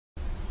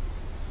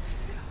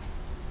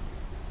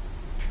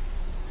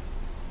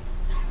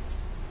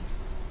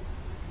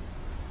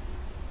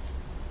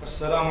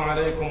السلام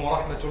عليكم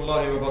ورحمة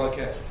الله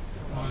وبركاته.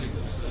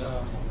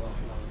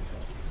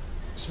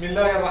 بسم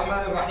الله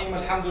الرحمن الرحيم.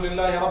 الحمد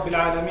لله رب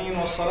العالمين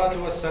والصلاة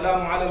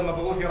والسلام على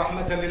المبعوث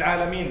رحمة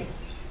للعالمين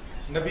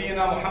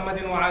نبينا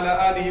محمد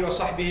وعلى آله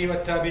وصحبه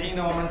والتابعين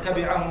ومن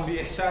تبعهم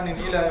بإحسان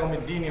إلى يوم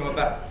الدين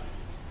وبعد.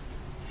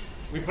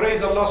 We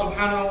praise Allah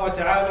subhanahu wa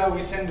ta'ala.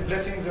 We send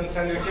blessings and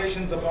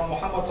salutations upon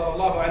Muhammad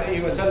sallallahu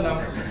alayhi wa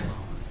sallam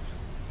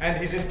and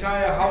his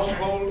entire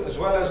household, as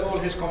well as all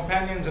his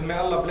companions, and may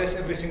Allah bless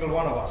every single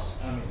one of us.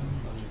 Amen.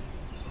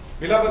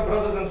 Beloved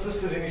brothers and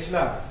sisters in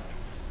Islam,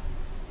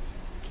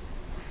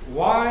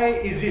 why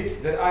is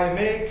it that I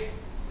make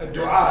a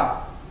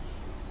dua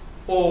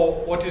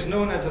or what is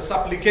known as a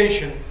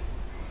supplication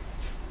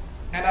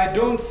and I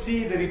don't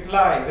see the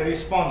reply, the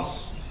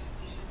response?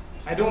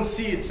 I don't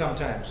see it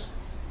sometimes.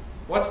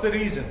 What's the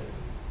reason?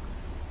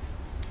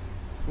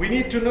 We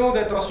need to know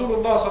that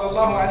Rasulullah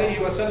sallallahu alayhi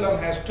wa sallam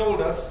has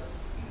told us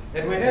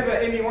that whenever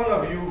any one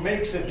of you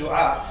makes a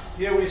dua,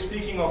 here we're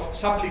speaking of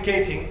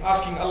supplicating,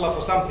 asking Allah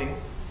for something,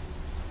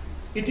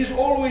 it is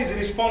always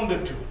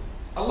responded to.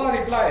 Allah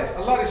replies,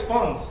 Allah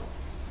responds.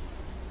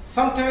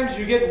 Sometimes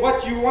you get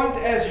what you want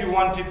as you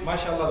want it,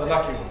 mashallah, the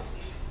lucky ones.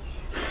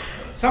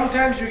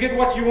 Sometimes you get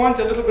what you want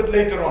a little bit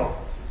later on.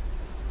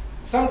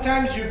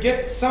 Sometimes you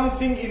get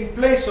something in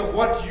place of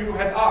what you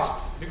had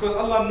asked, because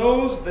Allah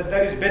knows that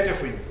that is better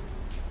for you.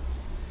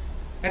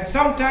 And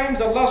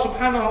sometimes Allah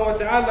subhanahu wa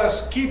ta'ala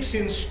keeps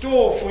in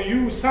store for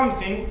you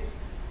something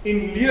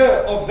in lieu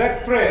of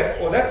that prayer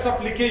or that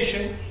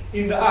supplication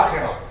in the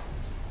akhirah.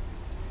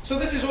 So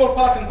this is all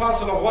part and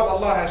parcel of what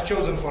Allah has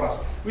chosen for us.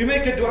 We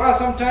make a dua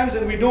sometimes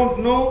and we don't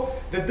know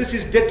that this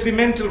is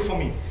detrimental for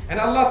me. And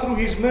Allah through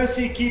His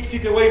mercy keeps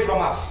it away from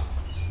us.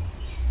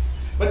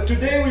 But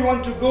today we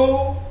want to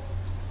go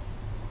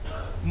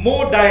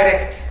more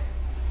direct.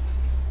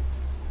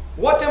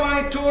 What am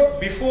I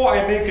taught before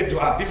I make a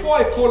dua? Before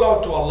I call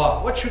out to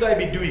Allah, what should I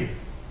be doing?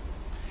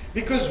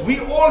 Because we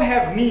all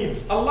have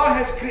needs. Allah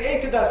has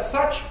created us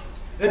such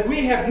that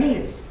we have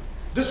needs.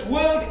 This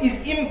world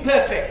is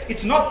imperfect.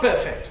 It's not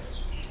perfect.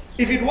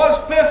 If it was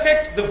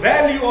perfect, the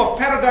value of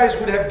paradise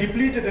would have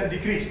depleted and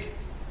decreased.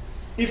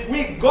 If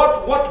we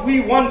got what we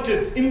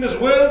wanted in this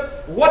world,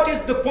 what is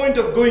the point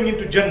of going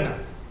into Jannah?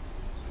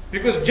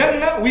 Because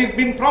Jannah, we've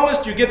been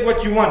promised you get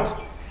what you want.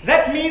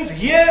 That means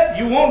here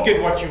you won't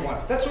get what you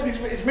want. That's what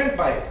is meant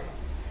by it.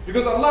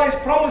 Because Allah is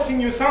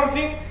promising you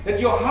something that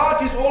your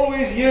heart is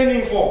always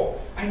yearning for.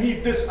 I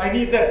need this, I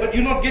need that, but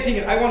you're not getting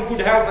it. I want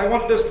good health, I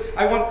want this,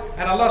 I want...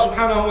 And Allah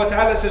subhanahu wa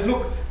ta'ala says,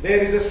 look, there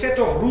is a set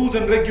of rules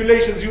and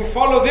regulations. You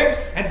follow them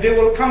and there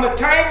will come a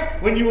time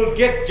when you will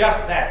get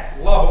just that.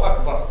 Allahu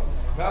Akbar.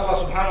 May Allah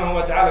subhanahu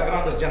wa ta'ala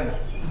grant us Jannah.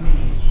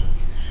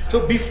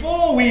 So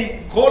before we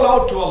call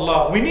out to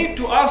Allah, we need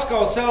to ask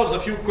ourselves a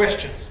few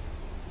questions.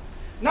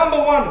 Number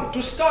one,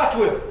 to start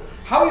with,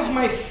 how is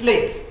my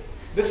slate?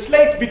 The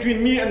slate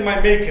between me and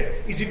my Maker.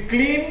 Is it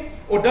clean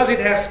or does it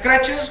have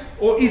scratches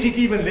or is it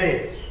even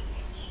there?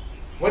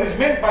 What is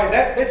meant by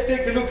that? Let's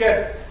take a look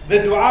at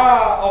the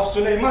dua of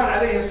Sulaiman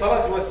alayhi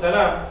salatu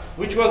wassalam,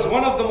 which was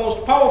one of the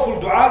most powerful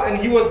du'as, and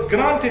he was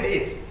granted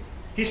it.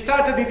 He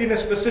started it in a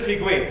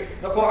specific way.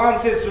 The Quran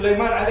says,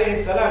 Sulaiman alayhi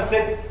salam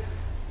said,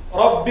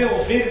 رَبِّ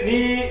اغْفِرْ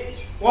لِي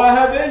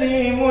وَهَبْ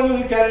لِي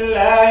مُلْكًا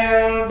لَا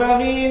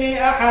يَنْبَغِي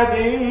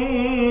لِأَحَدٍ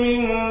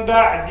مِّن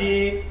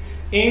بَعْدِي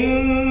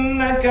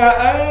إِنَّكَ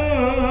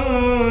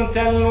أَنْتَ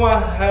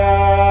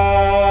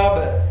الْوَهَّابِ.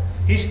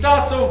 He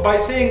starts off by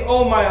saying,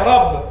 oh my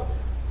Rabb,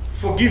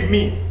 forgive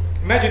me.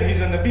 Imagine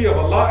he's a Nabi of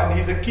Allah and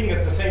he's a king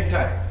at the same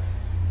time.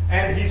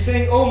 And he's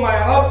saying, oh my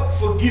Rabb,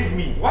 forgive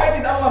me. Why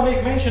did Allah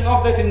make mention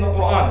of that in the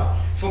Quran?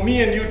 For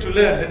me and you to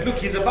learn that look,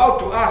 he's about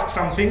to ask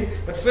something,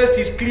 but first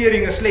he's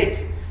clearing a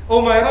slate.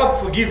 Oh my Rabb,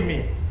 forgive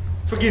me.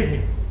 Forgive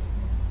me.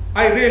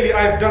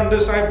 I've done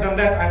this, I've done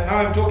that, and now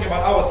I'm talking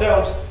about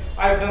ourselves.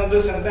 I've done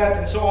this and that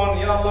and so on.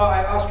 Ya Allah,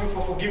 I ask you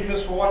for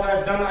forgiveness for what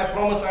I've done. I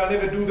promise I'll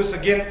never do this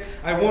again.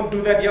 I won't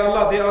do that. Ya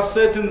Allah, there are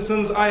certain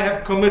sins I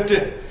have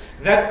committed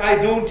that I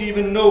don't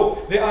even know.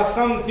 There are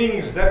some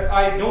things that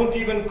I don't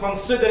even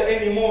consider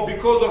anymore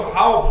because of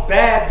how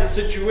bad the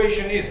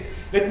situation is.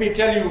 Let me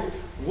tell you,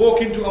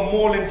 walk into a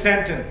mall in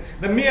Santon.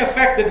 The mere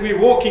fact that we're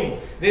walking,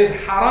 there's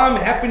haram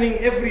happening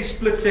every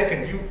split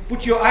second. You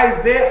put your eyes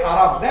there,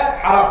 haram, there,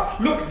 haram.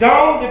 Look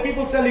down, there are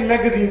people selling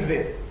magazines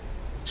there.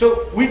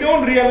 So we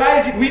don't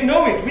realize it, we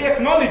know it, we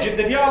acknowledge it,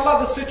 that Ya Allah,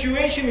 the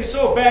situation is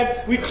so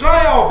bad, we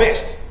try our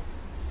best.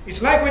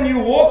 It's like when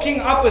you're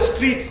walking up a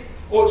street,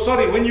 or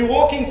sorry, when you're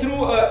walking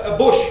through a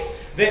bush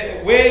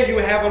where you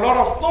have a lot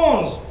of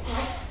thorns.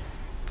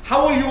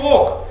 How will you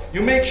walk?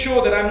 You make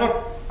sure that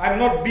I'm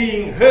not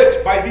being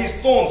hurt by these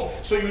thorns.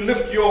 So you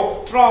lift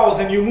your trowels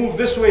and you move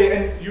this way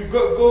and you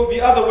go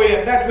the other way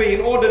and that way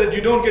in order that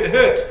you don't get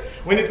hurt.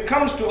 When it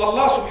comes to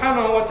Allah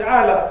subhanahu wa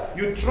ta'ala,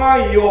 you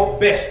try your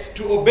best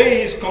to obey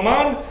His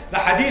command. The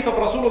hadith of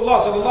Rasulullah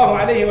sallallahu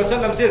alayhi wa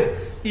sallam says,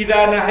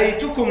 إِذَا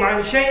نَهَيْتُكُمْ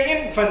عَنْ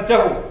شَيْءٍ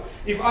فَانْتَهُوا.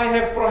 If I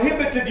have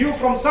prohibited you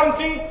from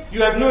something,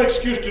 you have no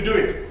excuse to do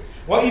it.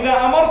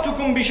 وَإِذَا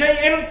أَمَرْتُكُمْ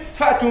بِشَيْءٍ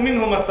فَأْتُوا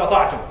مِنْهُ مَا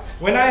اسْتَطَعْتُمْ.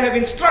 When I have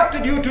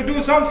instructed you to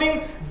do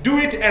something, do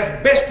it as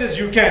best as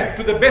you can,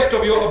 to the best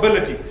of your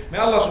ability. May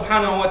Allah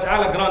subhanahu wa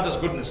ta'ala grant us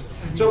goodness.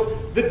 So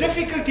the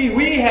difficulty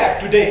we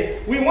have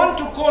today, we want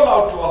to call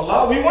out to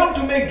Allah, we want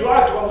to make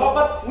dua to Allah,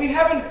 but we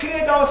haven't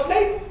cleared our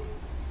slate.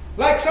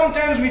 Like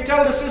sometimes we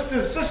tell the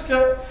sisters,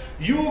 sister,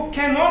 you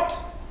cannot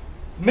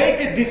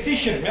make a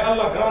decision. May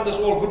Allah grant us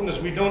all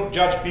goodness. We don't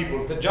judge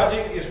people. The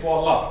judging is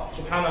for Allah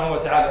subhanahu wa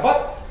ta'ala.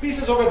 But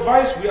pieces of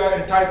advice we are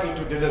entitled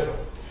to deliver.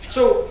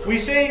 So we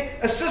say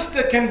a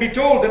sister can be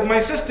told that, my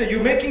sister,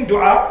 you're making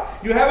dua,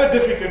 you have a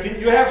difficulty,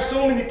 you have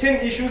so many 10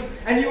 issues,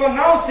 and you are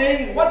now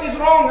saying, what is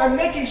wrong? I'm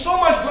making so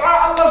much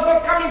dua, Allah's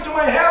not coming to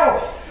my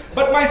help.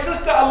 But my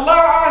sister,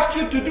 Allah asked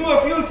you to do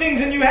a few things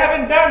and you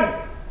haven't done.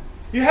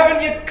 You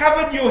haven't yet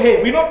covered your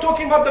hair. We're not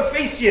talking about the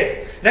face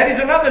yet. That is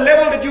another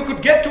level that you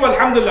could get to,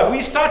 alhamdulillah.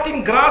 We're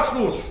starting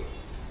grassroots.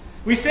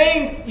 We're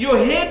saying your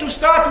hair to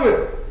start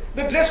with.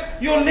 The dress,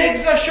 your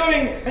legs are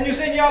showing, and you're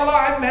saying, Ya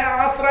Allah, I'm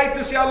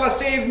arthritis, Ya Allah,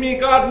 save me,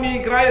 guard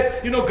me,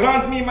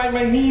 grant me,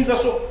 my knees are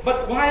so.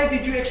 But why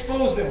did you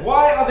expose them?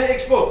 Why are they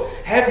exposed?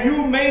 Have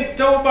you made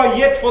tawbah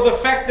yet for the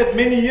fact that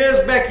many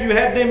years back you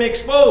had them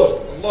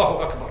exposed?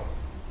 Allahu Akbar.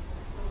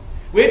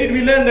 Where did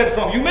we learn that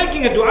from? You're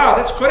making a dua,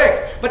 that's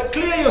correct. But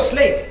clear your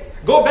slate.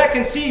 Go back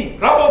and see,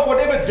 rub off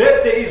whatever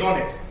dirt there is on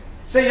it.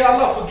 Say, Ya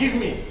Allah, forgive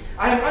me.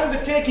 I am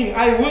undertaking,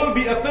 I will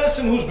be a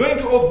person who's going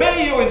to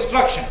obey your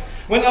instruction.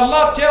 When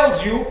Allah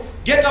tells you,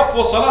 get up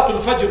for Salatul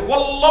Fajr,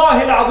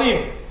 Wallahi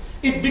al-Azim,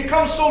 it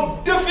becomes so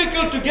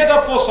difficult to get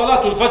up for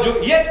Salatul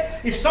Fajr.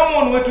 Yet, if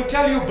someone were to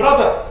tell you,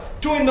 brother,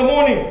 2 in the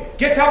morning,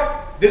 get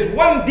up, there's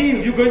one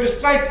deal, you're going to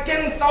strike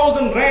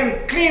 10,000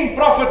 rand clean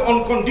profit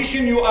on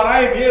condition you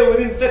arrive here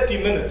within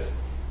 30 minutes.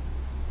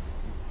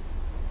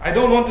 I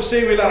don't want to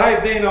say we'll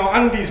arrive there in our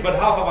undies, but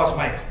half of us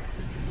might.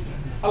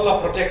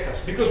 Allah protect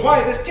us. Because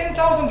why? There's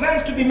 10,000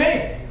 rands to be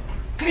made.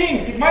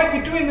 Clean. It might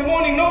be 2 in the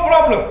morning, no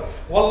problem.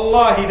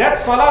 Wallahi, that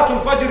Salatul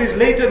Fajr is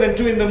later than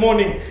 2 in the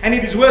morning, and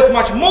it is worth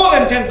much more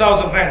than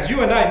 10,000 rands.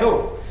 You and I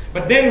know.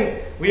 But then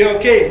we are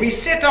okay. We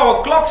set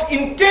our clocks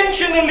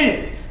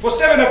intentionally for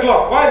 7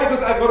 o'clock. Why?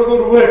 Because I've got to go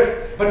to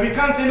work. But we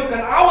can't say, look,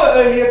 an hour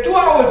earlier, 2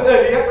 hours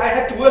earlier, I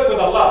had to work with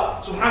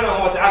Allah subhanahu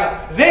wa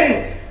ta'ala.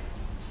 Then,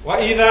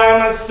 وَإِذَا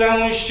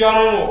مَسَّهُ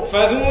الشَّرُّ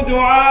فَذُو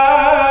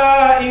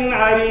دُعَاءٍ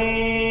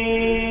عَرِيضٍ.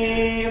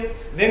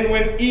 Then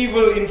when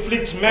evil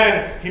inflicts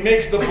man, he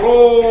makes the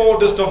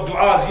broadest of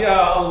du'as.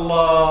 Ya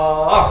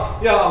Allah,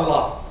 Ya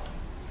Allah.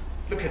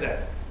 Look at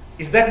that.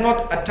 Is that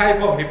not a type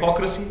of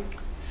hypocrisy?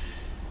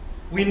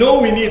 We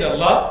know we need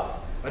Allah,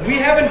 but we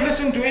haven't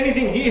listened to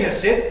anything He has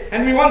said,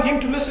 and we want Him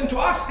to listen to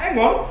us. Hang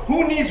on,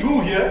 who needs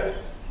who here?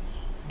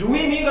 Do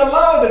we need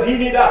Allah or does He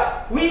need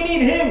us? We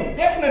need Him,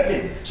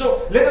 definitely.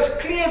 So let us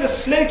clear the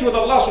slate with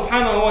Allah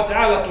subhanahu wa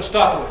ta'ala to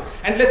start with.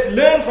 And let's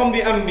learn from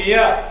the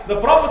Anbiya, the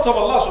prophets of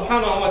Allah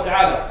subhanahu wa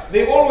ta'ala.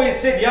 They always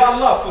said, Ya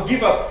Allah,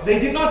 forgive us. They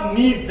did not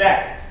need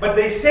that, but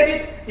they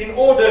said it in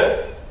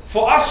order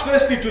for us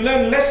firstly to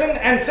learn lesson,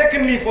 and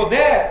secondly for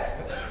their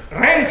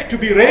rank to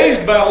be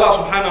raised by Allah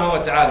subhanahu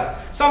wa ta'ala.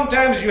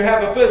 Sometimes you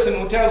have a person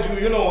who tells you,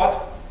 you know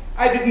what,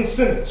 I didn't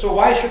sin, so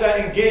why should I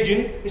engage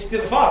in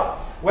istighfar?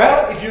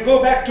 Well, if you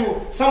go back to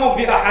some of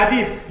the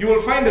ahadith, you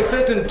will find a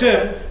certain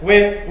term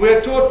where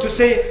we're taught to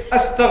say,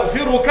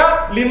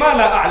 Astaghfiruka lima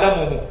la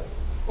a'lamuhu.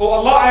 Oh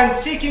Allah, I am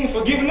seeking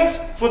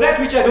forgiveness for that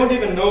which I don't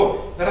even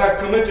know that I've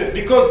committed.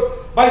 Because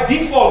by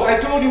default, I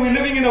told you we're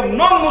living in a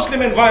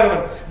non-Muslim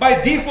environment.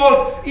 By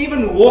default,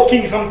 even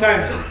walking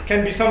sometimes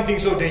can be something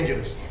so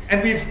dangerous.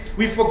 And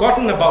we've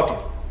forgotten about it.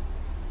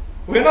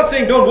 We're not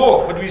saying don't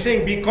walk, but we're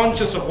saying be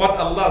conscious of what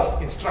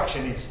Allah's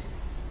instruction is.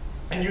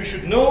 And you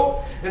should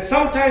know that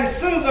sometimes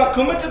sins are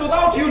committed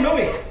without you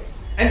knowing.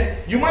 And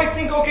you might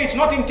think, okay, it's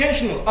not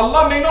intentional.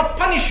 Allah may not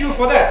punish you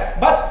for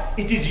that. But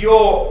it is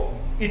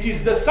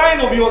the sign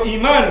of your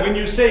iman when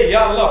you say,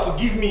 Ya Allah,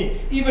 forgive me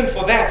even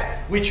for that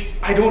which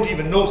I don't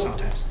even know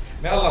sometimes.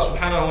 May Allah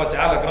subhanahu wa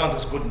ta'ala grant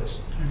us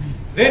goodness.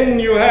 Then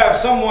you have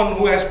someone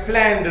who has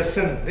planned a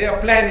sin. They are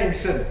planning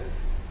sin.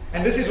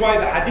 And this is why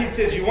the hadith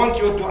says you want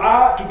your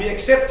dua to be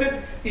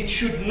accepted. It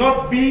should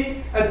not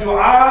be a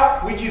dua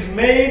which is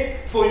made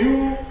for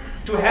you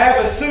to have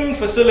a sin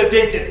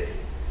facilitated.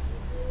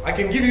 I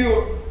can give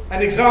you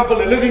an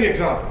example, a living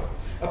example.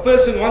 A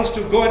person wants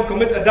to go and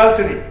commit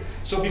adultery.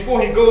 So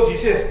before he goes, he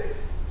says,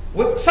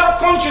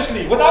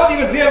 subconsciously, without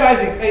even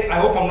realizing, hey, I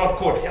hope I'm not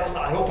caught. Ya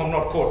Allah, I hope I'm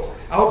not caught.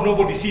 I hope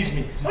nobody sees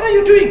me. What are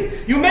you doing?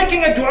 You're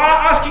making a dua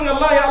asking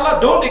Allah, Ya Allah,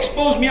 don't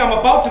expose me. I'm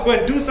about to go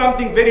and do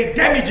something very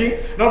damaging,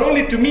 not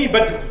only to me,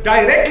 but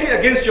directly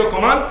against your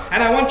command.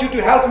 And I want you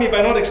to help me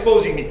by not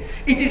exposing me.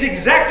 It is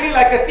exactly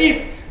like a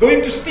thief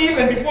going to steal,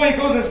 and before he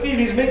goes and steal,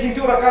 he's making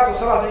 2 rakats of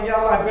salah, saying,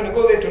 Ya Allah, I'm going to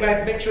go there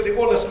tonight, make sure they're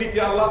all asleep,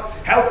 Ya Allah,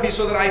 help me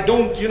so that I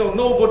don't,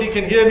 nobody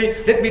can hear me,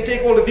 let me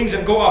take all the things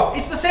and go out.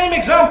 It's the same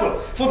example.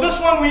 For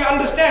this one, we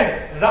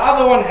understand. The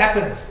other one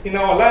happens in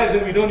our lives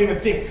and we don't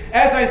even think.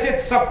 As I said,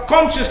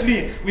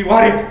 subconsciously, we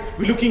worried.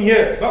 We're looking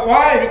here. But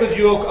why? Because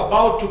you're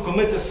about to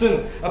commit a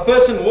sin. A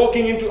person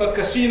walking into a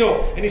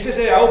casino and he says,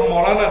 hey, I hope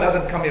Maulana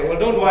doesn't come here. Well,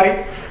 don't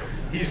worry.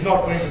 He's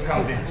not going to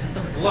come there.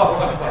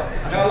 Allahu Akbar.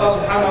 May Allah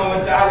subhanahu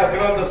wa ta'ala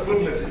grant us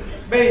goodness.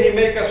 May He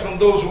make us from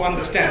those who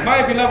understand.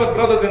 My beloved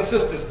brothers and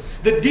sisters,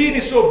 the deen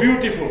is so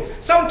beautiful.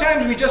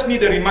 Sometimes we just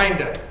need a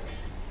reminder.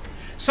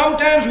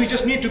 Sometimes we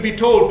just need to be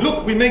told,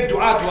 look, we make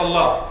dua to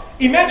Allah.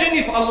 Imagine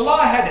if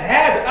Allah had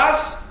had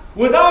us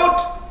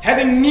without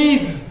having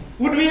needs.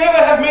 Would we ever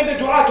have made a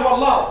dua to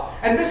Allah?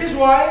 And this is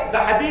why the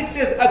hadith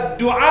says,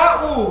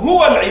 ad-du'a'u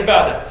huwa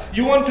al-ibadah.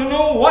 You want to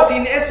know what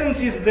in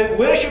essence is the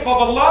worship of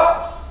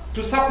Allah?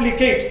 To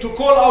supplicate, to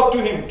call out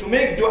to Him, to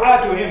make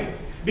dua to Him.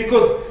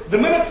 Because the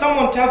minute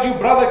someone tells you,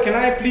 brother, can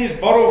I please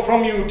borrow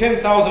from you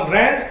 10,000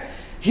 rands?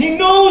 He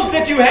knows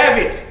that you have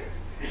it.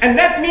 And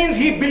that means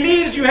he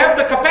believes you have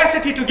the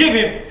capacity to give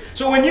him.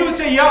 So when you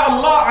say, Ya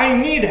Allah, I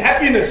need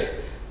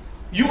happiness,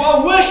 you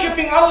are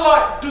worshipping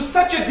Allah to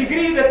such a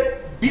degree that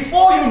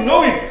before you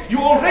know it,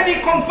 you're already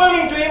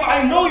confirming to Him,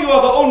 I know you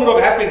are the owner of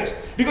happiness.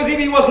 Because if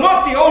He was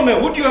not the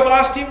owner, would you have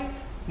asked Him?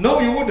 No,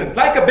 you wouldn't.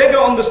 Like a beggar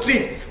on the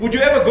street. Would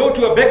you ever go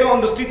to a beggar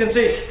on the street and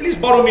say, please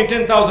borrow me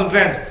 10,000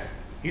 rands?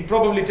 He'd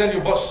probably tell you,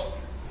 boss,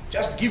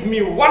 just give me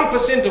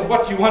 1% of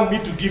what you want me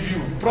to give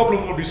you. The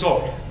problem will be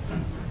solved.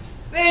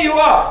 There you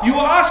are. You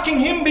are asking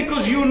Him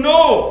because you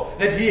know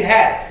that He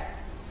has.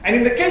 And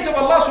in the case of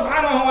Allah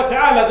subhanahu wa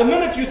ta'ala, the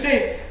minute you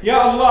say, Ya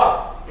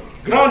Allah,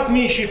 grant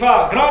me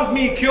shifa, grant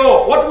me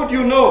cure, what would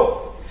you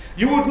know?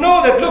 You would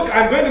know that, look,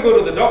 I'm going to go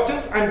to the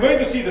doctors, I'm going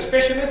to see the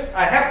specialists,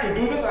 I have to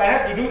do this, I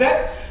have to do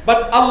that.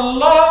 But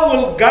Allah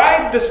will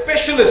guide the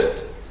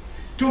specialist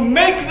to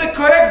make the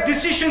correct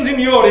decisions in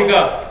your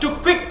regard, to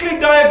quickly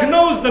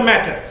diagnose the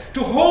matter,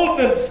 to hold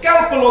the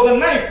scalpel or the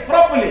knife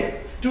properly.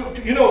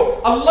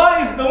 Allah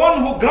is the one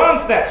who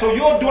grants that. So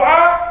your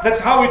dua, that's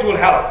how it will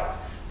help.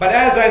 But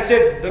as I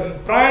said, the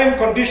prime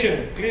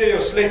condition, clear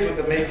your slate with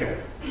the Maker.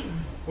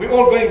 We're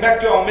all going back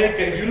to our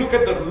Maker. If you look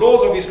at the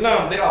laws of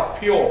Islam, they are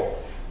pure.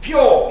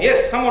 Pure,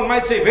 yes, someone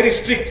might say very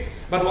strict,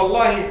 but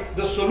wallahi,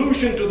 the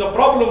solution to the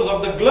problems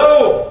of the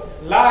globe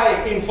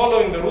lie in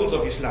following the rules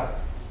of Islam.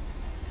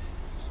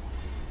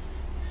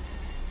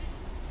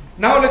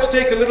 Now let's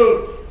take a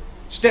little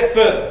step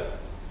further.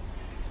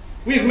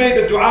 We've made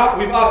a dua,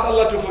 we've asked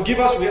Allah to forgive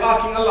us, we're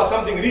asking Allah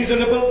something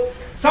reasonable.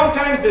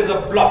 Sometimes there's a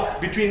block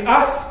between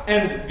us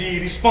and the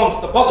response,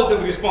 the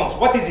positive response.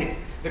 What is it?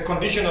 The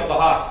condition of the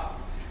heart.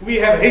 We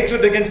have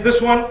hatred against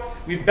this one,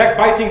 we're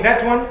backbiting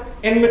that one,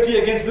 enmity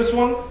against this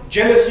one,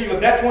 jealousy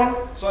with that one.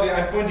 Sorry,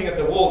 I'm pointing at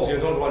the walls here,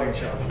 don't worry,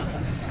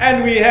 inshallah.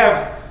 And we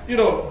have,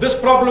 this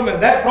problem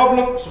and that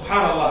problem,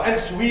 subhanallah.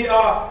 And we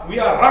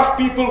are rough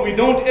people, we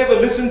don't ever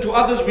listen to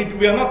others,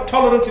 we are not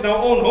tolerant in our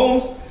own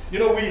homes. We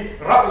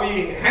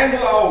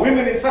handle our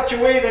women in such a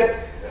way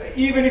that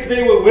even if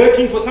they were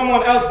working for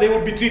someone else, they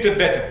would be treated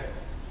better.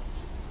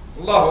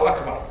 Allahu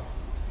Akbar.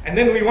 And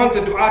then we want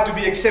the dua to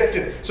be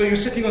accepted. So you're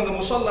sitting on the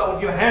musalla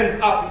with your hands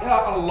up.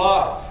 Ya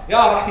Allah,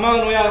 Ya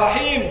Rahman, Ya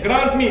Rahim,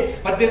 grant me.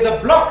 But there's a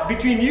block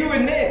between you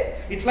and there.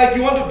 It's like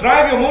you want to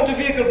drive your motor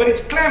vehicle, but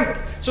it's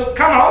clamped. So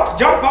come out,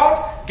 jump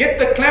out, get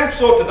the clamp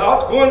sorted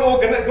out, go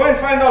and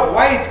find out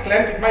why it's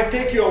clamped. It might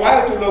take you a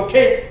while to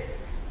locate.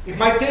 It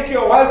might take you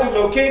a while to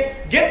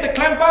locate, get the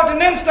clamp out and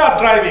then start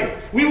driving.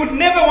 We would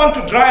never want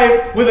to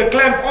drive with a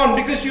clamp on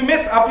because you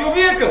mess up your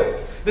vehicle.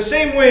 The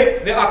same way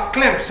there are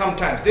clamps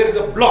sometimes. There is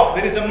a block,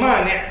 there is a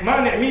mani'.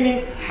 Mani'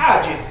 meaning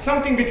hajiz,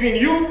 something between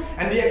you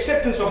and the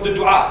acceptance of the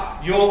dua,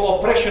 your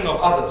oppression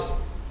of others.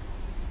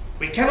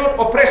 We cannot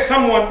oppress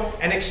someone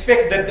and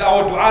expect that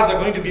our du'as are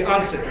going to be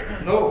answered.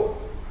 No.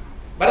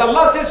 But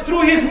Allah says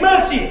through His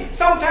mercy,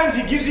 sometimes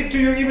He gives it to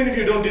you even if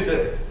you don't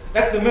deserve it.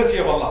 That's the mercy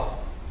of Allah.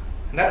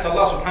 And that's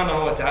Allah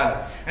subhanahu wa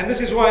ta'ala. And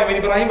this is why when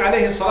Ibrahim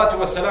alayhi salatu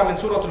was salam in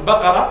Surah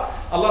Al-Baqarah,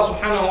 Allah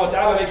subhanahu wa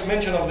ta'ala makes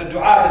mention of the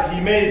dua that he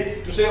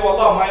made to say, oh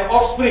Allah, my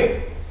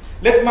offspring,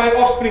 let my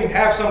offspring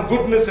have some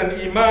goodness and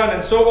iman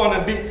and so on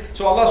and be.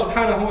 So Allah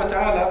subhanahu wa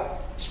ta'ala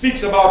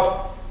speaks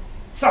about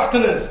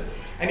sustenance.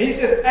 And He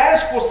says,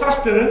 as for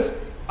sustenance,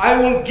 I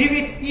will give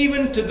it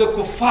even to the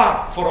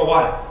kuffar for a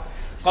while.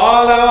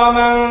 قَالَ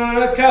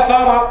وَمَنْ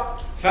كَفَرَ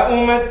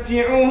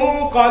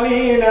فَأُمَتِّعُهُ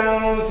قَلِيلًا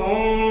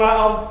ثُمَّ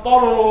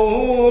أَضْطَرُّهُ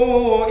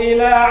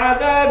إِلَىٰ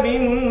عَذَابِ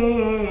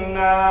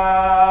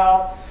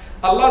النَّارِ.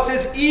 Allah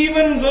says,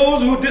 even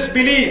those who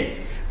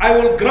disbelieve, I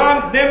will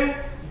grant them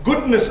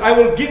goodness, I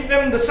will give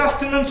them the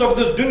sustenance of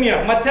this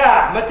dunya.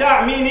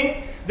 Mata'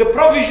 meaning the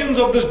provisions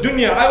of this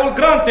dunya, I will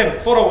grant them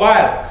for a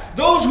while.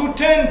 Those who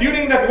turn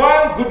during that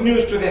while, good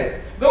news to them.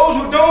 Those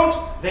who don't,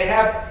 they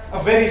have a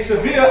very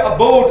severe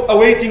abode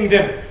awaiting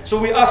them. So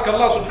we ask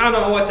Allah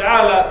subhanahu wa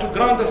ta'ala to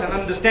grant us an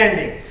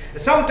understanding.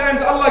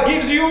 Sometimes Allah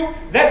gives you,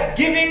 that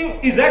giving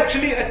is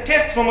actually a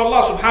test from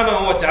Allah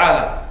subhanahu wa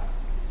ta'ala.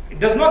 It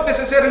does not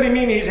necessarily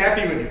mean He's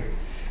happy with you.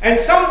 And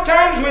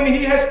sometimes when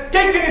He has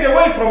taken it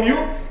away from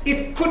you,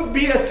 it could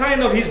be a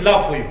sign of His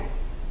love for you.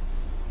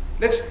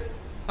 Let's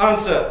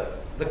answer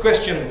the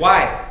question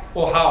why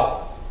or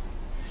how.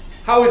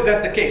 How is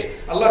that the case?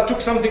 Allah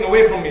took something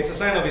away from me, it's a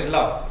sign of His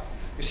love.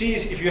 You see,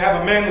 if you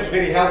have a man who's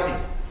very healthy,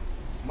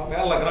 may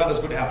Allah grant us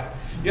good health.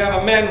 You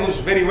have a man who's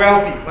very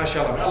wealthy,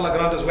 mashallah, may Allah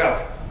grant us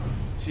wealth.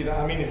 See, the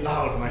Ameen is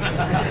loud,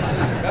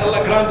 mashallah. May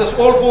Allah grant us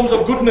all forms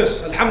of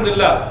goodness,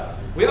 alhamdulillah.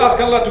 We ask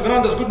Allah to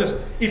grant us goodness.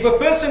 If a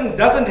person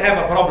doesn't have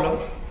a problem,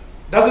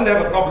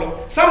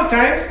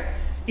 sometimes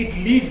it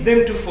leads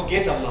them to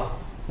forget Allah.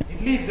 It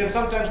leads them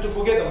sometimes to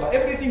forget Allah.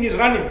 Everything is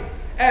running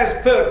as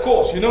per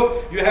course. You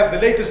know, you have the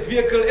latest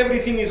vehicle,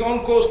 everything is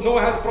on course, no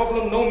health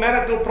problem, no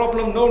marital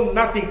problem, no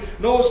nothing,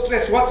 no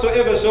stress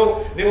whatsoever.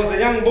 So there was a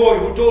young boy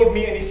who told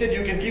me, and he said,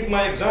 you can give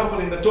my example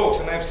in the talks,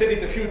 and I've said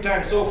it a few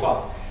times so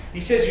far. He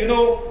says, you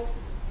know,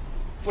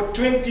 for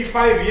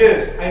 25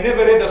 years, I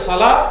never read a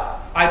salah.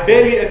 I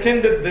barely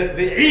attended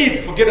the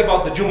Eid, forget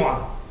about the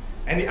Jumu'ah.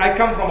 And I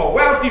come from a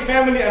wealthy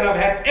family and I've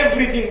had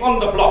everything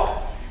on the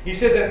block. He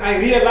says, and I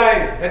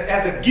realized that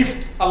as a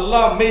gift,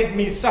 Allah made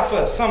me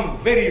suffer some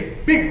very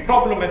big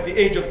problem at the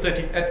age of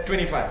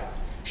 25.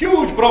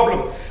 Huge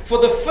problem. For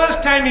the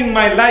first time in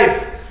my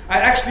life, I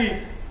actually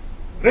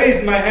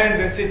raised my hands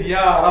and said,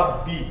 Ya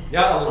Rabbi,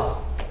 Ya Allah.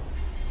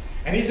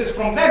 And he says,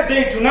 from that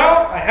day to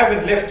now, I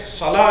haven't left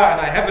salah and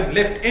I haven't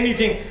left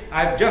anything.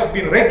 I've just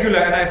been regular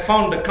and I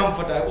found the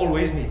comfort I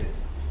always needed.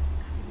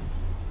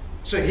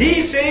 So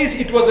he says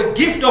it was a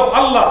gift of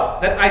Allah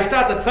that I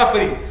started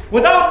suffering.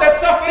 Without that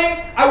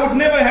suffering, I would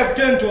never have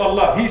turned to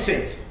Allah, he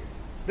says.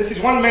 This is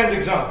one man's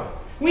example.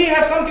 We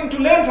have something to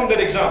learn from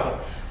that example.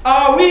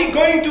 Are we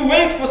going to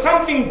wait for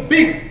something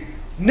big,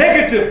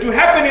 negative to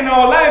happen in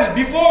our lives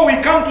before we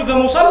come to the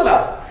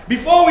musalla?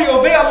 Before we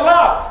obey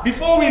Allah,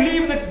 before we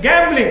leave the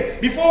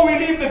gambling, before we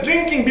leave the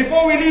drinking,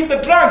 before we leave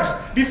the drugs,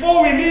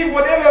 before we leave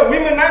whatever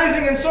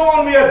womanizing and so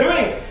on we are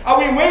doing? Are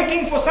we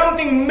waiting for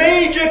something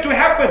major to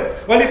happen?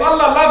 Well, if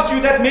Allah loves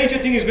you, that major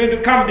thing is going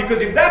to come,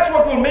 because if that's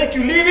what will make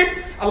you leave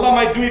it, Allah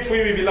might do it for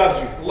you if He loves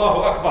you.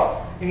 Allahu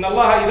Akbar. Inna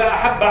Allah idha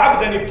ahabba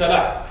abdan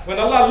ibtalah. When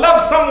Allah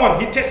loves someone,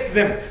 He tests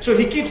them. So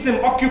He keeps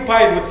them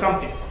occupied with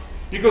something.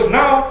 Because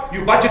now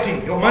you're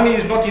budgeting, your money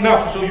is not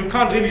enough, so you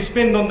can't really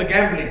spend on the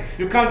gambling.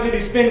 You can't really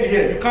spend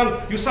here.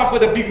 You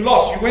suffered a big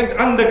loss. You went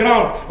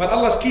underground. But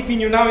Allah's keeping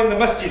you now in the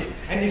masjid,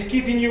 and He's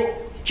keeping you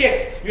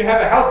check. You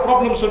have a health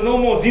problem, so no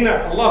more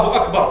zina. Allahu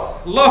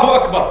Akbar. Allahu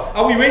Akbar.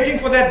 Are we waiting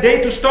for that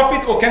day to stop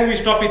it, or can we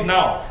stop it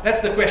now? That's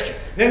the question.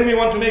 Then we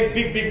want to make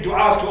big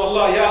du'as to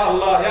Allah, Ya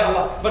Allah, Ya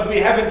Allah. But we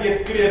haven't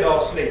yet cleared our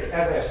slate,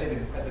 as I have said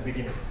at the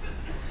beginning.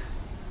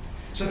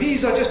 So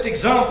these are just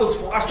examples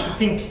for us to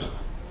think.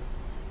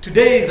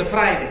 Today is a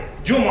Friday,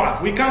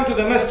 Jumu'ah. We come to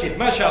the masjid,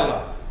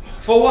 mashallah.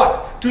 For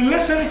what? To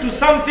listen to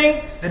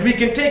something that we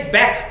can take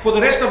back for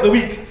the rest of the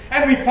week.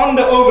 And we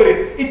ponder over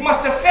it. It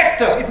must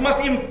affect us. It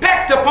must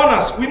impact upon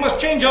us. We must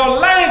change our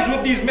lives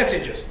with these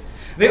messages.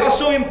 They are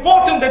so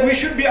important that we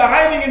should be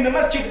arriving in the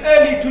masjid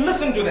early to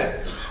listen to them.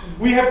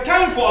 We have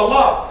time for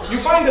Allah. You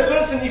find a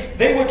person, if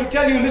they were to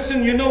tell you,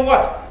 listen, you know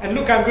what? And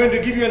look, I'm going to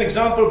give you an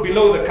example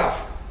below the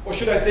cuff. Or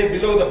should I say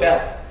below the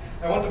belt?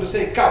 I wanted to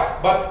say cuff,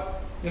 but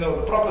you know,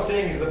 the proper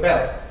saying is the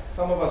belt.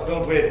 Some of us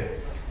don't wear them.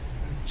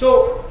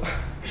 So,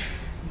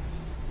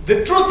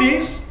 the truth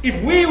is,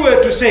 if we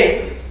were to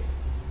say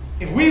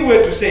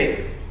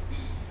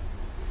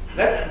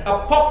that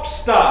a pop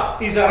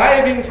star is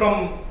arriving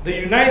from the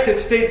United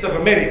States of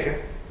America,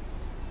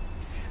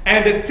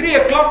 and at 3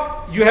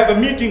 o'clock you have a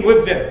meeting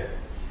with them.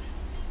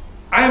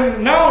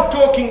 I'm now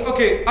talking,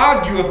 okay,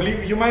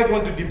 arguably, you might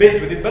want to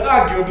debate with it, but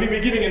arguably, we're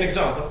giving an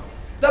example.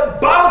 The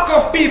bulk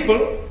of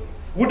people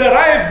would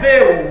arrive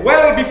there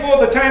well before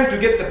the time to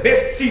get the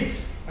best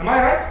seats. Am I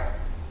right?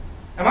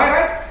 Am I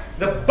right?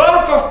 The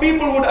bulk of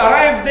people would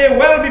arrive there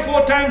well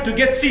before time to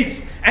get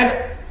seats. And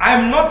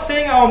I'm not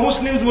saying our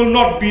Muslims will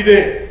not be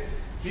there.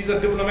 These are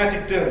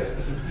diplomatic terms.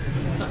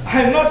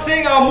 I'm not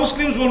saying our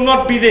Muslims will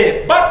not be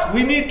there. But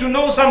we need to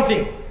know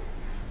something.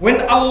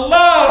 When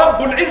Allah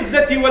Rabbul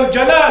Izzati wal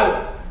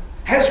Jalal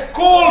has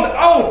called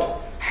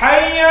out,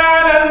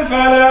 Hayya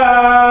al-falah,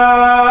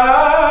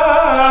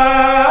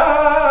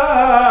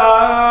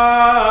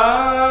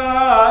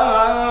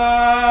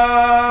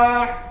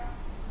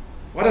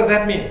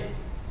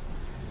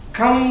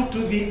 come to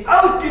the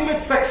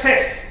ultimate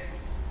success.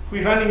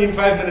 We're running in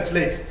 5 minutes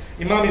late.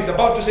 Imam is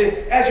about to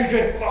say, as you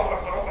join,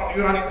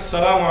 you're running,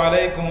 Assalamu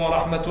alaikum wa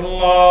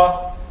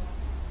rahmatullah.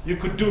 You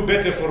could do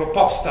better for a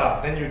pop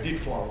star than you did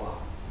for Allah.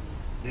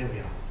 There we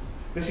are.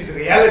 This is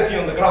reality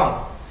on the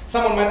ground.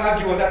 Someone might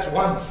argue, well, that's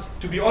once.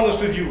 To be honest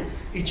with you,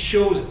 it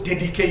shows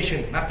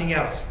dedication, nothing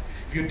else.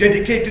 If you're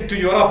dedicated to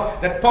your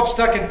Rabb, that pop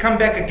star can come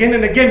back again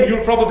and again,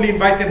 you'll probably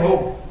invite them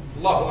home.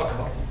 Allahu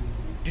Akbar.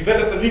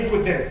 Develop a link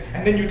with them,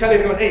 and then you tell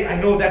everyone, hey, I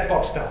know that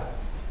pop star.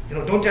 You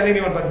know, don't tell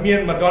anyone, but me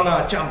and Madonna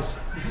are chums.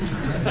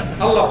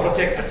 Allah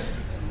protect us.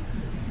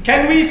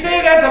 Can we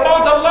say that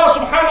about Allah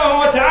subhanahu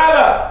wa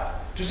ta'ala?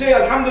 To say,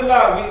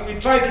 alhamdulillah, we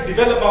try to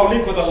develop our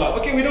link with Allah.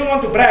 Okay, we don't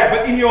want to brag,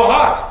 but in your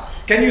heart,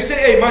 can you say,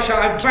 hey,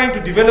 mashallah, I'm trying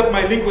to develop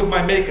my link with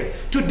my Maker.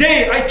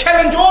 Today, I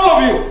challenge all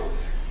of you.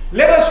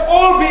 Let us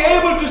all be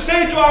able to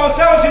say to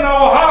ourselves in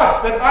our hearts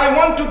that I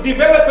want to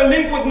develop a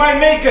link with my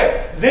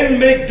Maker. Then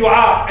make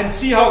dua and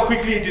see how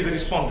quickly it is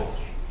responded.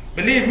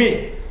 Believe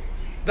me,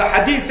 the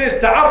hadith says,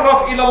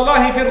 تَعَرَّفْ إِلَى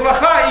اللَّهِ فِي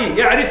الرَّخَاءِ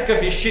يَعْرِفْكَ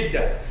فِي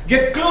الشِّدَّةِ.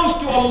 Get close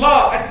to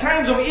Allah at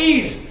times of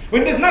ease,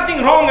 when there's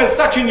nothing wrong as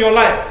such in your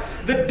life.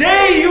 The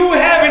day you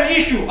have an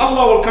issue,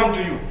 Allah will come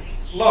to you.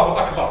 Allahu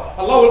Akbar.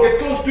 Allah will get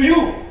close to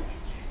you.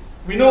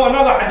 We know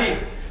another hadith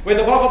where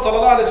the Prophet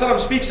ﷺ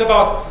speaks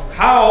about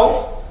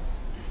how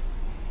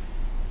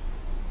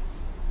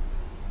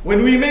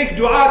when we make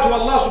dua to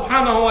Allah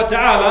subhanahu wa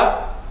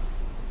ta'ala,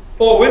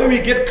 or when we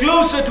get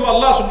closer to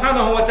Allah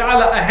subhanahu wa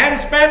ta'ala, a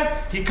handspan,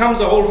 He comes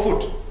a whole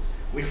foot.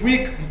 If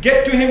we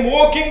get to Him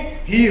walking,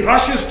 He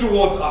rushes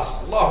towards us.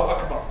 Allahu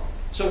Akbar.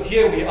 So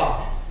here we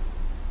are.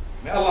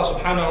 May Allah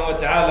subhanahu wa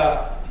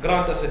ta'ala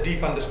grant us a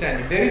deep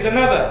understanding. There is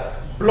another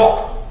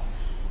block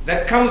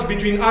that comes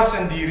between us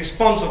and the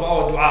response of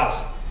our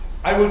du'as.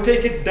 I will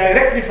take it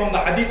directly from the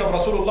hadith of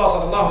Rasulullah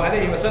sallallahu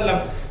alayhi wa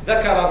sallam.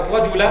 ذكر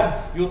الرجل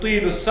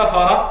يطيل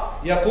السفر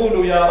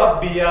يقول يا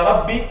ربي يا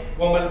ربي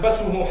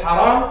وملبسه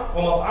حرام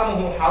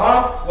ومطعمه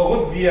حرام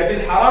وغذي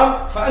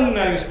بالحرام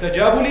فأنى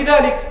يستجاب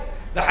لذلك.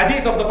 The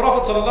hadith of the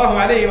Prophet sallallahu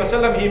alayhi wa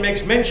sallam, he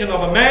makes mention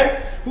of a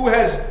man who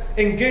has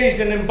engaged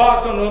and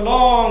embarked on a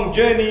long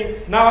journey.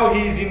 Now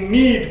he is in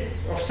need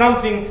of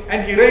something,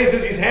 and he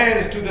raises his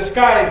hands to the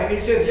skies and he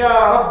says,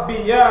 Ya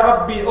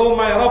Rabbi, oh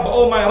my Rabb,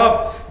 oh my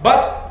Rabb.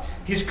 But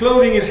his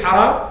clothing is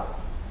haram,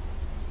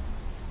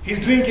 his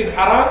drink is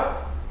haram,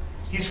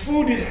 his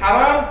food is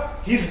haram,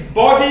 his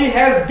body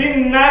has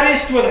been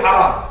nourished with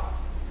haram.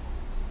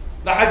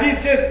 The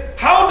hadith says,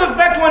 how does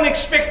that one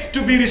expect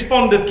to be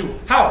responded to?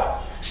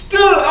 How?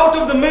 Still, out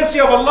of the mercy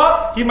of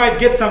Allah, he might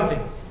get something.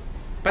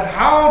 But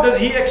how does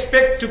he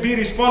expect to be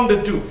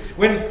responded to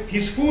when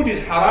his food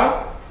is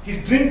haram,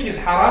 his drink is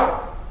haram,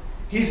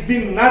 he's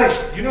been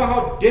nourished? You know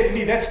how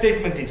deadly that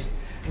statement is.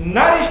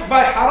 Nourished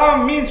by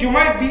haram means you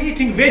might be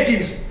eating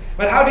veggies,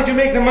 but how did you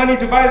make the money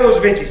to buy those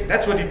veggies?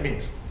 That's what it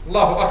means.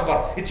 Allahu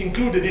Akbar. It's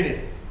included in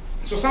it.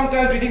 So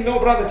sometimes we think, no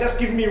brother, just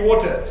give me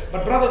water.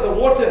 But brother, the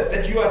water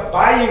that you are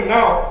buying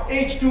now,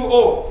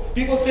 H2O,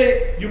 people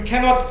say you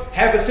cannot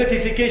have a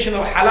certification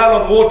of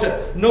halal on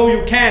water. No,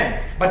 you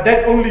can. But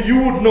that only you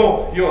would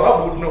know, your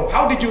Rabb would know.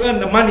 How did you earn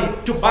the money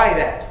to buy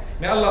that?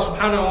 May Allah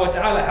subhanahu wa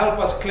ta'ala help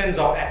us cleanse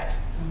our act.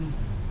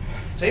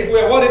 So if we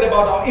are worried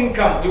about our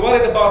income, we're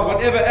worried about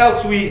whatever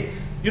else we,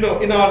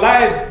 in our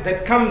lives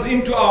that comes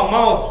into our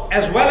mouths,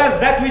 as well as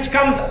that which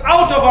comes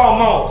out of our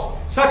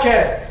mouths, such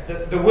as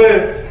the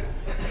words.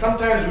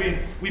 Sometimes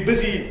we're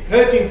busy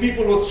hurting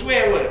people with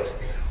swear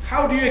words.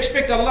 How do you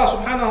expect Allah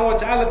subhanahu wa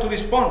ta'ala to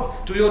respond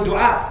to your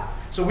dua?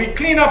 So we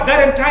clean up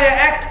that entire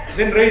act,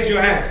 then raise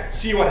your hands,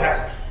 see what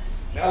happens.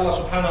 May Allah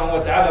subhanahu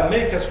wa ta'ala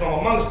make us from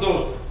amongst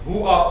those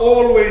who are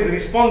always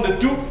responded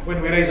to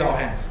when we raise our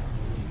hands.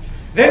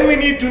 Then we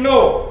need to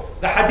know,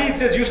 the hadith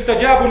says,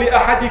 يُسْتَجَابُ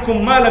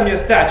لِأَحَدِكُمْ مَا لَمْ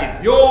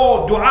يَسْتَعْجِلْ.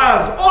 Your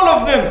du'as, all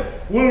of them,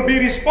 will be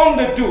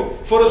responded to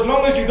for as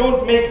long as you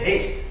don't make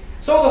haste.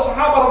 So the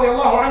Sahaba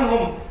radiallahu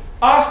anhum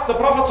asked the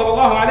Prophet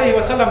sallallahu alayhi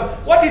wa sallam,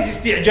 what is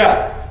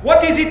isti'jal?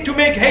 What is it to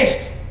make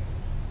haste?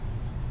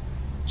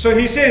 So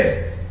he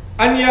says,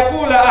 أَنْ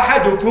يَقُولَ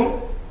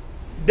أَحَدُكُمْ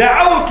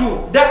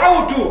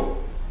دَعَوْتُ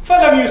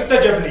فَلَمْ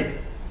يُسْتَجَبْ لِي.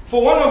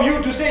 For one of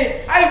you to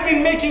say, I've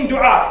been making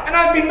dua and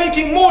I've been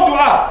making more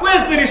dua.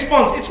 Where's the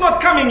response? It's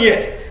not coming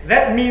yet.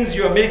 That means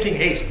you're making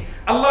haste.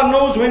 Allah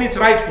knows when it's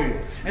right for you.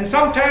 And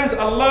sometimes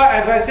Allah,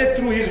 as I said,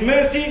 through His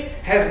mercy,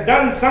 has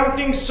done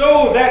something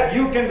so that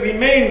you can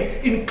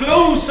remain in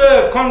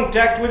closer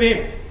contact with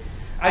Him.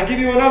 I give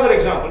you another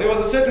example. There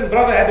was a certain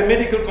brother had a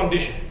medical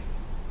condition.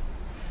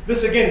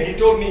 This again, he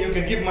told me, you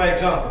can give my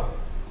example.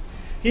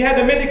 He had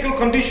a medical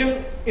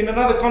condition in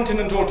another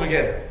continent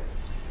altogether.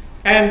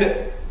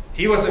 And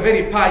he was a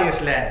very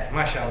pious lad,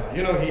 mashallah.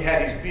 He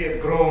had his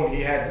beard grown,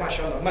 he had,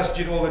 mashallah,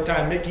 masjid all the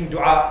time, making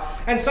dua.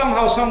 And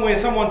somehow, somewhere,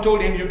 someone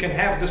told him, you can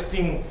have this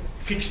thing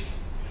fixed.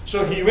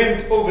 So he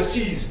went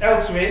overseas,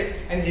 elsewhere,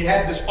 and he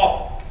had this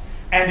op.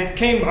 And it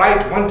came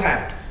right one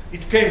time.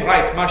 It came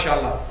right,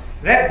 mashallah.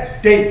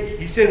 That day,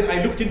 he says,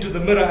 I looked into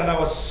the mirror and I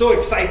was so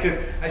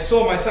excited. I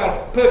saw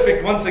myself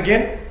perfect once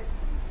again.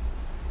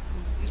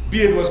 His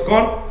beard was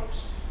gone,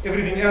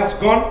 everything else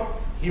gone.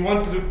 He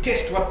wanted to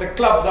test what the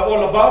clubs are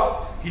all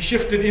about. He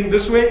shifted in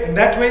this way and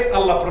that way.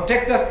 Allah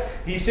protect us.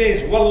 He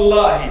says,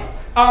 Wallahi,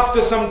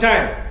 after some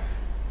time,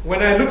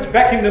 when I looked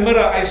back in the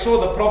mirror, I saw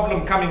the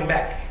problem coming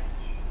back.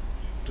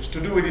 It was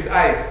to do with his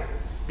eyes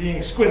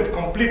being squint,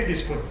 completely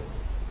squint.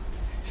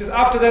 He says,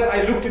 after that,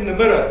 I looked in the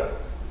mirror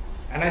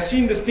and I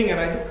seen this thing and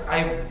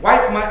I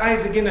wiped my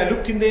eyes again. I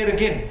looked in there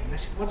again and I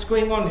said, what's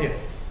going on here?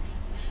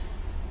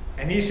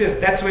 And he says,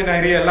 that's when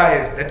I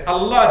realized that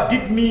Allah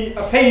did me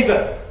a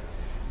favor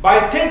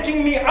by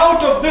taking me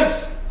out of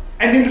this.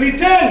 And in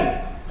return,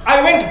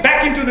 I went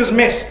back into this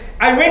mess.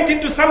 I went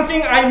into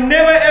something I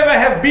never ever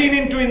have been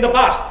into in the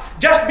past.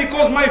 Just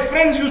because my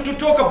friends used to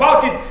talk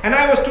about it and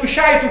I was too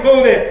shy to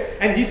go there.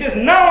 And he says,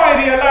 now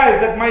I realize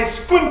that my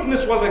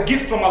squintness was a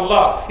gift from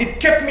Allah. It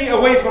kept me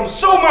away from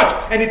so much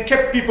and it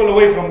kept people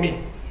away from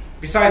me,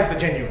 besides the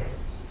genuine.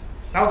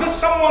 Now this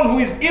someone who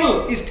is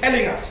ill is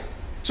telling us.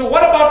 So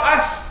what about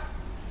us?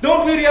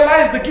 Don't we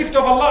realize the gift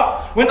of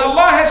Allah? When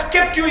Allah has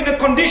kept you in a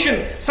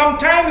condition,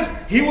 sometimes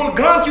He will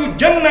grant you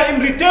Jannah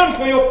in return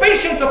for your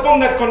patience upon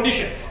that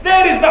condition.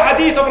 There is the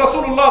hadith of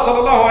Rasulullah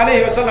sallallahu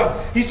alayhi wasallam.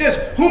 He says,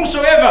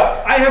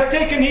 whomsoever I have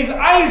taken his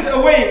eyes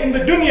away in the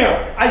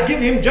dunya, I give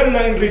him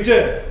Jannah in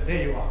return.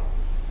 There you are.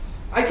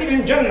 I give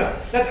him Jannah.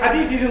 That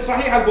hadith is in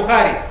Sahih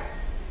al-Bukhari.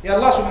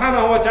 Allah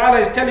subhanahu wa ta'ala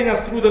is telling us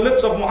through the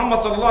lips of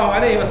Muhammad sallallahu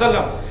alayhi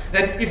wasallam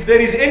that if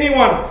there is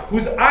anyone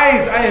whose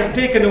eyes I have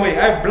taken away,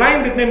 I have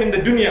blinded them in the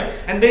dunya,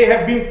 and they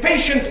have been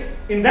patient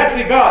in that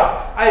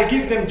regard, I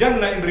give them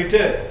Jannah in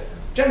return.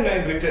 Jannah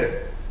in return.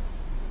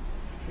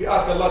 We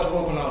ask Allah to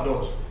open our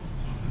doors.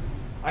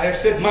 I have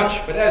said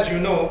much, but as you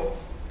know,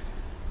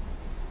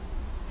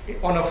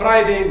 on a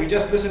Friday we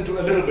just listen to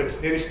a little bit.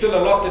 There is still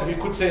a lot that we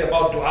could say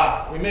about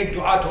dua. We make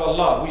dua to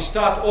Allah. We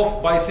start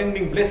off by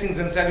sending blessings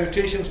and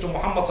salutations to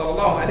Muhammad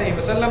sallallahu alayhi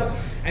wasallam,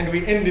 and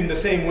we end in the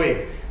same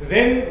way.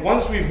 Then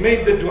once we've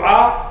made the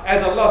dua,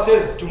 as Allah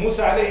says to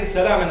Musa alayhi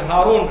salam and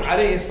Harun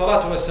alayhi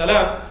salatu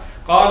wassalam,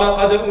 قال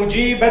قد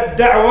أجيبت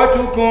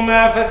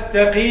دعوتكما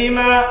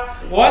فاستقيما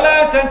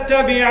ولا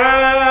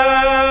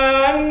تتبعان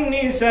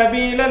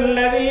سبيل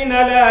الذين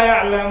لا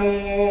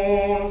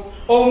يعلمون.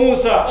 O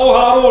Musa, O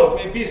Harun,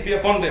 may peace be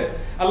upon them.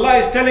 Allah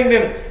is telling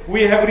them,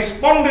 we have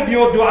responded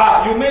your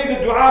dua. You made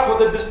a dua for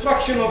the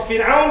destruction of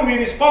Fir'aun, we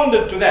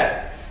responded to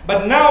that.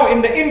 But now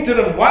in the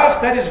interim,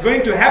 whilst that is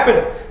going to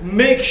happen,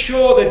 make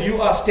sure that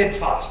you are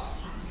steadfast.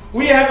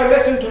 We have a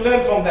lesson to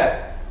learn from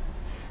that.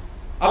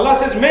 Allah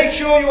says, make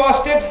sure you are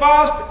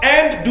steadfast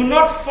and do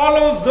not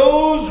follow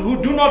those who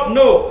do not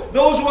know,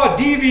 those who are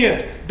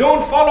deviant.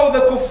 Don't follow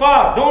the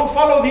kuffar, don't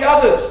follow the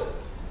others.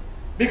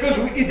 Because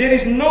there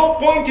is no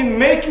point in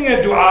making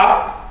a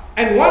dua,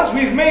 and once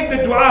we've made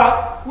the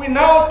dua, we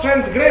now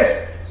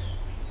transgress.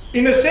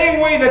 In the same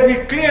way that we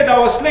cleared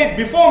our slate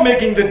before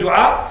making the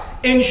dua,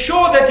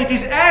 ensure that it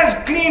is as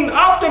clean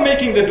after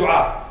making the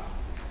dua.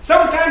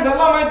 Sometimes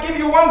Allah might give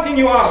you one thing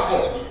you asked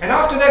for, and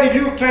after that if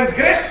you've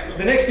transgressed,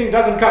 the next thing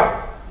doesn't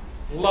come.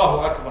 Allahu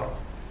Akbar.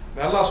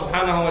 May Allah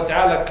subhanahu wa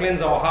ta'ala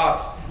cleanse our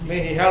hearts.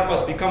 May He help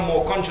us become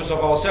more conscious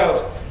of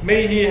ourselves.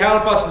 May He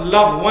help us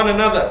love one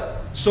another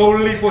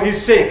solely for His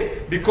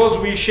sake, because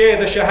we share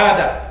the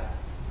shahada.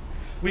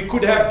 We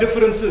could have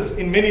differences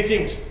in many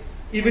things,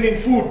 even in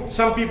food.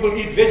 Some people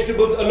eat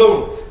vegetables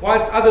alone,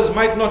 whilst others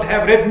might not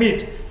have red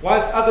meat,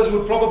 whilst others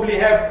would probably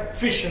have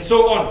fish, and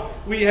so on.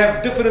 We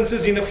have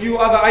differences in a few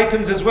other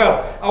items as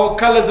well. Our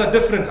colors are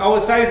different, our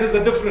sizes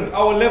are different,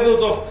 our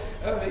levels of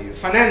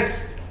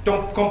finance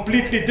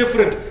completely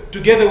different.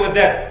 Together with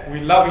that,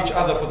 we love each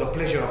other for the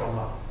pleasure of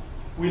Allah.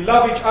 We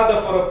love each other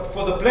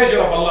for the pleasure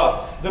of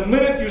Allah. The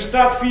minute you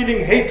start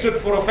feeling hatred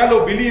for a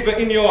fellow believer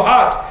in your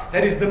heart,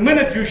 that is the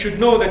minute you should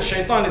know that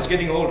shaitan is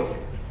getting hold of you.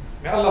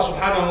 May Allah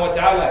subhanahu wa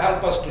ta'ala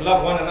help us to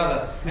love one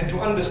another and to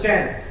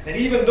understand that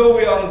even though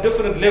we are on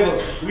different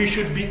levels, we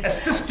should be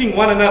assisting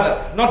one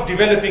another, not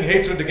developing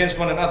hatred against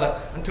one another.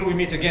 Until we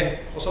meet again.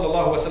 Wa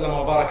sallallahu wa sallam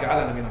wa baraka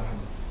ala nabina Muhammad.